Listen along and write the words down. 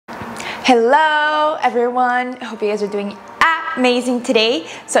Hello everyone, I hope you guys are doing amazing today.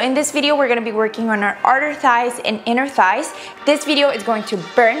 So in this video we're going to be working on our outer thighs and inner thighs. This video is going to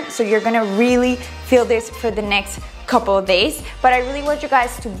burn, so you're going to really feel this for the next couple of days. But I really want you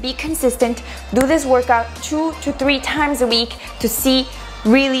guys to be consistent, do this workout 2 to 3 times a week to see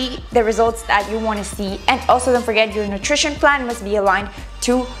really the results that you want to see. And also don't forget, your nutrition plan must be aligned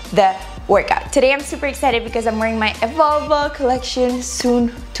to the workout. Today I'm super excited because I'm wearing my Evolva collection,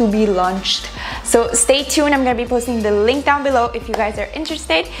 soon to be launched. So stay tuned, I'm gonna be posting the link down below if you guys are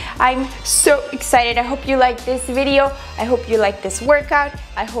interested. I'm so excited. I hope you like this video. I hope you like this workout.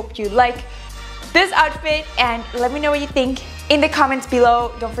 I hope you like this outfit, and let me know what you think in the comments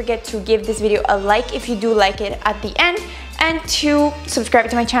below. Don't forget to give this video a like if you do like it at the end, and to subscribe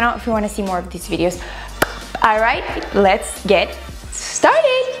to my channel if you want to see more of these videos. Alright, let's get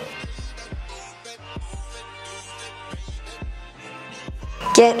started.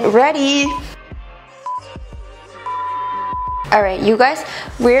 Get ready. Alright, you guys,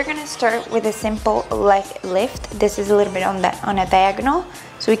 we're gonna start with a simple leg lift. This is a little bit on a diagonal,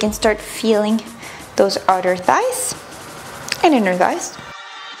 so we can start feeling those outer thighs and inner thighs.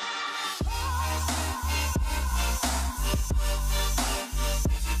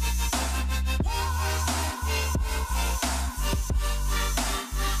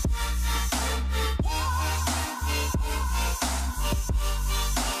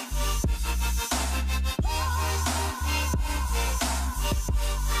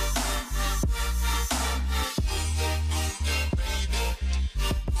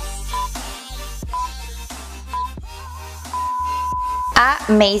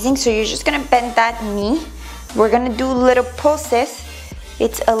 Amazing. So you're just gonna bend that knee. We're gonna do little pulses.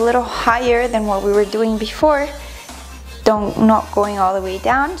 It's a little higher than what we were doing before. Not going all the way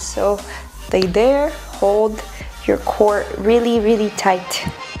down. So stay there, hold your core really tight.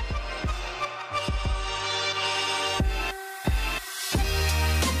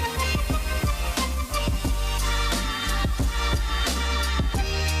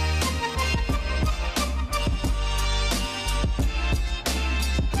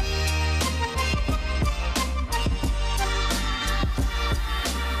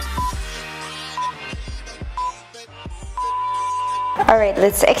 Alright,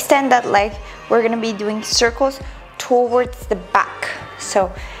 let's extend that leg. We're gonna be doing circles towards the back.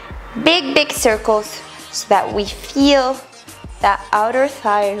 So big circles so that we feel that outer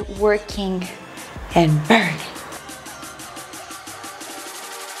thigh working and burning.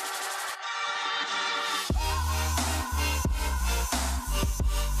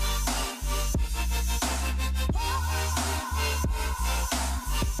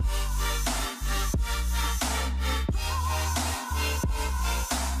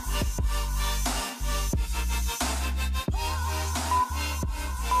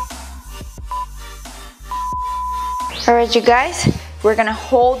 Alright, you guys, we're gonna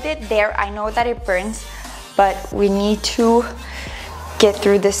hold it there. I know that it burns, but we need to get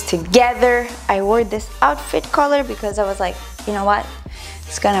through this together. I wore this outfit color because I was like, you know what,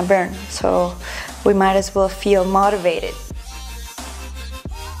 it's gonna burn, so we might as well feel motivated.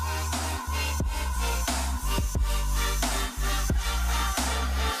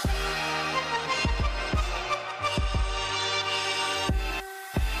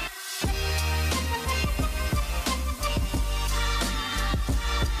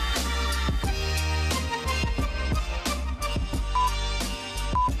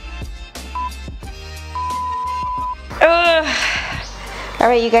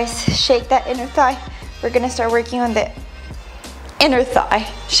 Alright, you guys, shake that inner thigh. We're gonna start working on the inner thigh.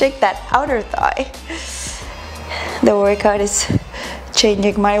 Shake that outer thigh. The workout is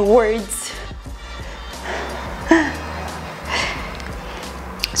changing my words.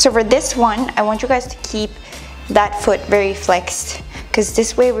 So for this one, I want you guys to keep that foot very flexed, because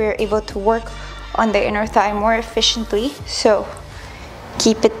this way we're able to work on the inner thigh more efficiently. So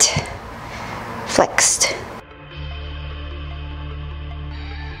keep it flexed.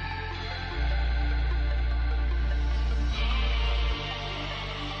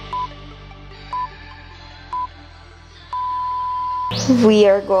 We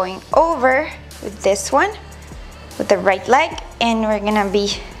are going over with this one with the right leg, and we're gonna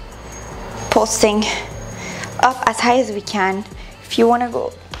be pulsing up as high as we can. If you want to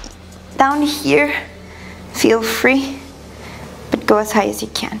go down here, feel free, but go as high as you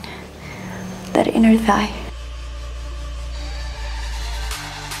can. That inner thigh.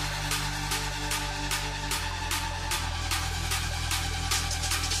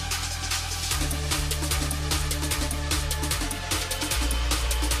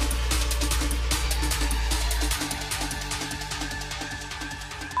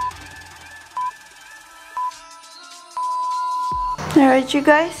 All right, you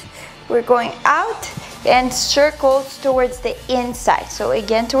guys, we're going out and circles towards the inside. So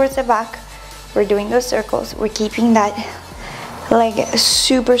again, towards the back, we're doing those circles. We're keeping that leg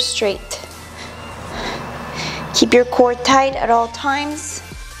super straight. Keep your core tight at all times.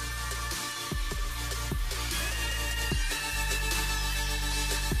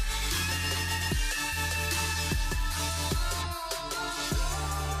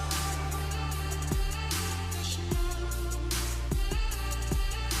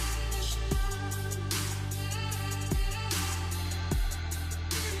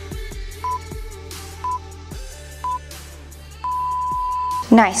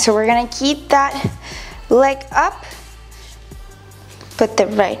 Nice, so we're gonna keep that leg up. Put the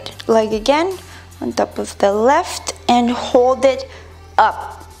right leg again on top of the left and hold it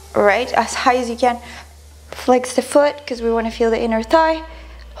up, right? As high as you can. Flex the foot because we want to feel the inner thigh.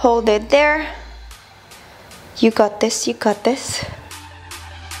 Hold it there. You got this, you got this.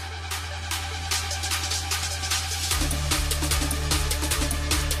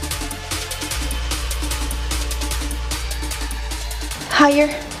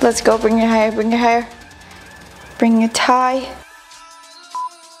 Higher, let's go, bring it higher, bring it higher. Bring it high.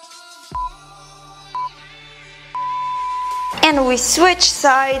 And we switch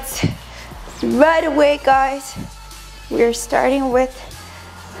sides right away, guys. We're starting with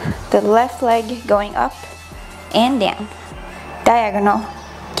the left leg going up and down. Diagonal,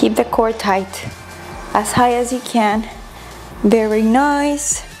 keep the core tight, as high as you can. Very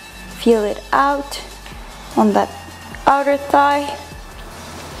nice, feel it out on that outer thigh.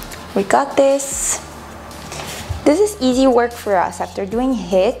 We got this. This is easy work for us after doing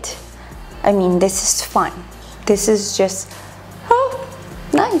HIIT. I mean, this is fun. This is just, oh,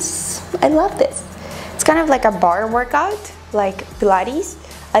 nice. I love this. It's kind of like a bar workout, like Pilates.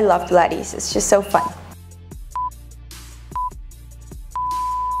 I love Pilates, it's just so fun.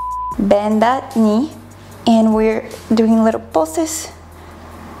 Bend that knee, and we're doing little pulses,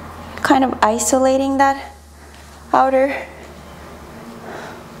 kind of isolating that outer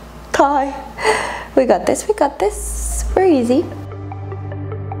thigh. We got this, we got this. Super easy.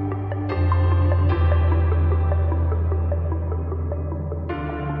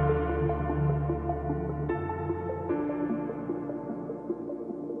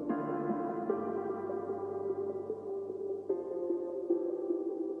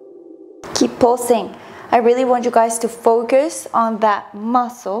 Keep pulsing. I really want you guys to focus on that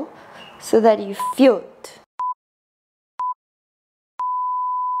muscle so that you feel it.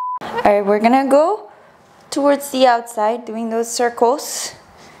 Alright, we're gonna go towards the outside, doing those circles.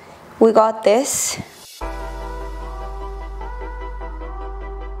 We got this.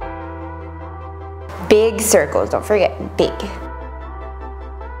 Big circles, don't forget, big.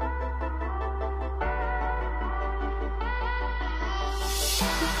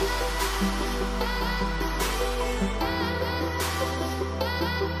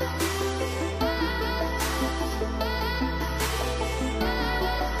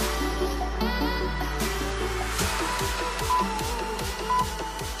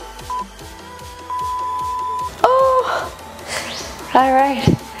 All right,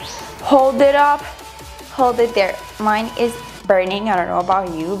 hold it up, hold it there. Mine is burning, I don't know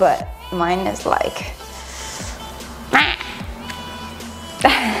about you, but mine is like,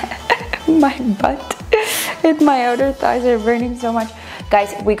 my butt and my outer thighs are burning so much.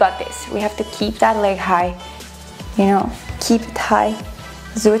 Guys, we got this. We have to keep that leg high, you know, keep it high.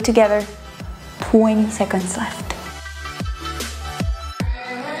 Let's do it together. 20 seconds left.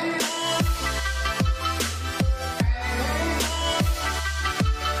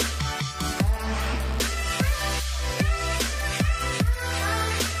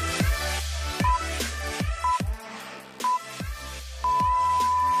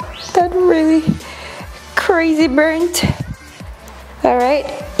 That really crazy burnt. All right,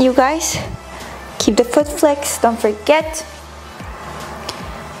 you guys, keep the foot flexed, don't forget.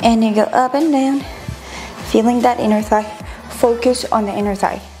 And you go up and down, feeling that inner thigh. Focus on the inner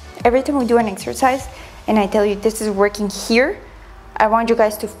thigh. Every time we do an exercise and I tell you this is working here, I want you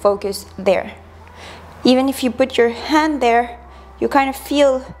guys to focus there. Even if you put your hand there, you kind of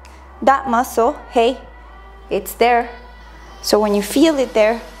feel that muscle. Hey, it's there. So when you feel it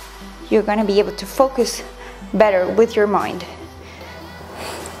there, you're gonna be able to focus better with your mind.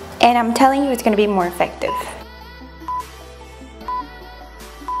 And I'm telling you, it's gonna be more effective.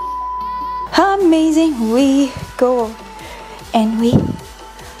 Amazing, we go and we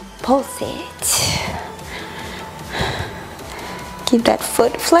pulse it. Keep that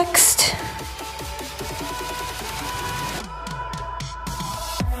foot flexed.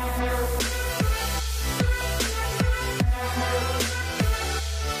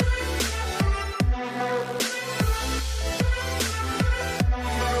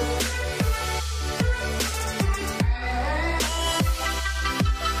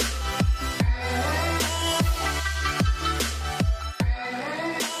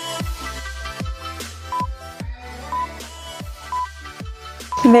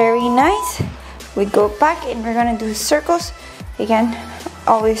 Very nice. We go back and we're gonna do circles. Again,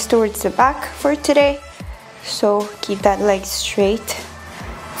 always towards the back for today. So keep that leg straight,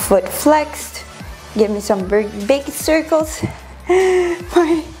 foot flexed. Give me some big circles.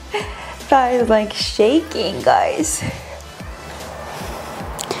 My thigh is like shaking, guys.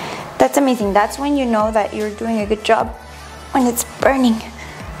 That's amazing. That's when you know that you're doing a good job, when it's burning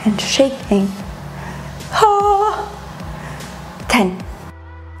and shaking. Ah. 10.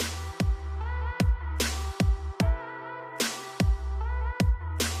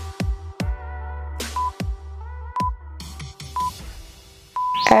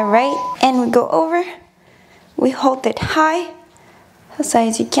 All right, and we go over. We hold it high, as high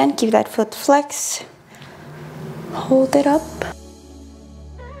as you can. Keep that foot flexed. Hold it up.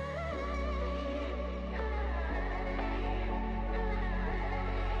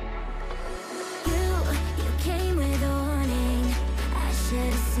 You came with a warning. I should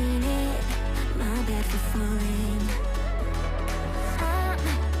have seen it. My bad for falling.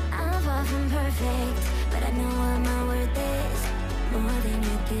 I'm far from perfect, but I know what my worth is. More than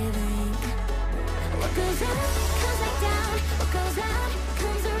you're giving. What goes up comes back down. What goes out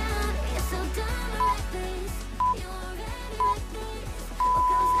comes around. You're so dumb, reckless. You're already reckless. What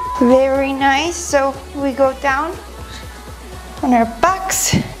goes up? Very nice. So we go down on our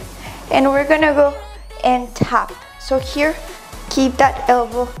backs and we're gonna go and tap. So here, keep that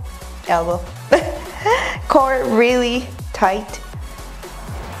elbow core really tight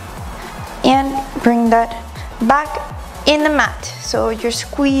and bring that back in the mat. So you're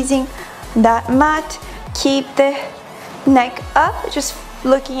squeezing that mat. Keep the neck up, just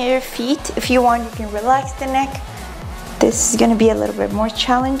looking at your feet. If you want, you can relax the neck. This is gonna be a little bit more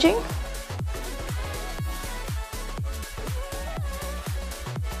challenging.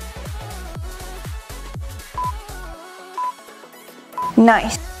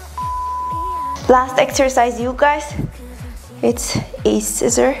 Nice. Last exercise, you guys. It's a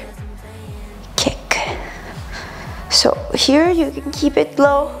scissor kick. So here you can keep it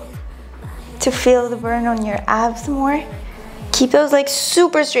low to feel the burn on your abs more. Keep those legs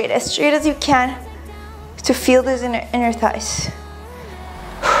super straight as you can to feel those inner thighs.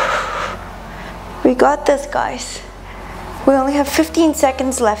 We got this, guys. We only have 15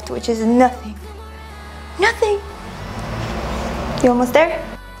 seconds left, which is nothing. Nothing. You almost there?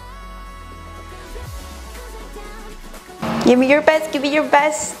 Give me your best, give me your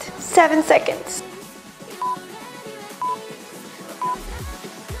best. 7 seconds.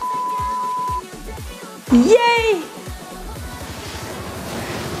 Yay!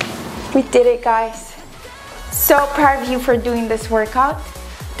 We did it, guys. So proud of you for doing this workout.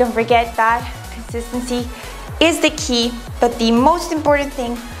 Don't forget that consistency is the key, but the most important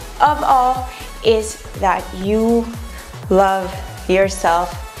thing of all is that you love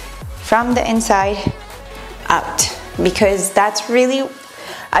yourself from the inside out, because that's really,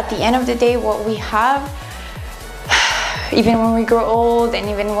 at the end of the day, what we have. Even when we grow old and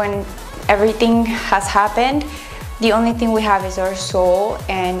even when everything has happened, the only thing we have is our soul,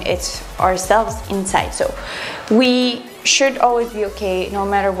 and it's ourselves inside. So we should always be okay no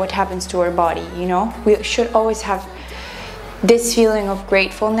matter what happens to our body, you know? We should always have this feeling of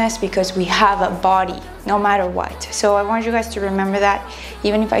gratefulness because we have a body no matter what. So I want you guys to remember that,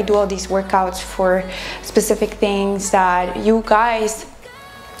 even if I do all these workouts for specific things that you guys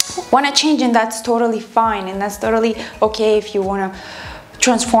want to change, and that's totally fine, and that's totally okay. If you want to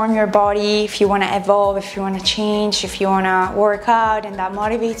transform your body, if you want to evolve, if you want to change, if you want to work out and that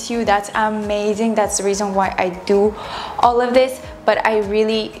motivates you, that's amazing. That's the reason why I do all of this. But I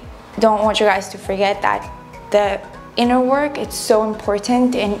really don't want you guys to forget that the inner work, it's so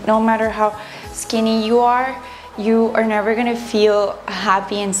important, and no matter how skinny you are never gonna feel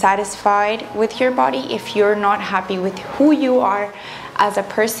happy and satisfied with your body if you're not happy with who you are as a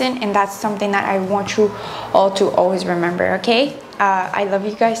person. And that's something that I want you all to always remember, okay? I love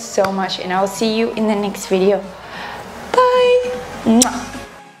you guys so much, and I'll see you in the next video. Bye. Mwah.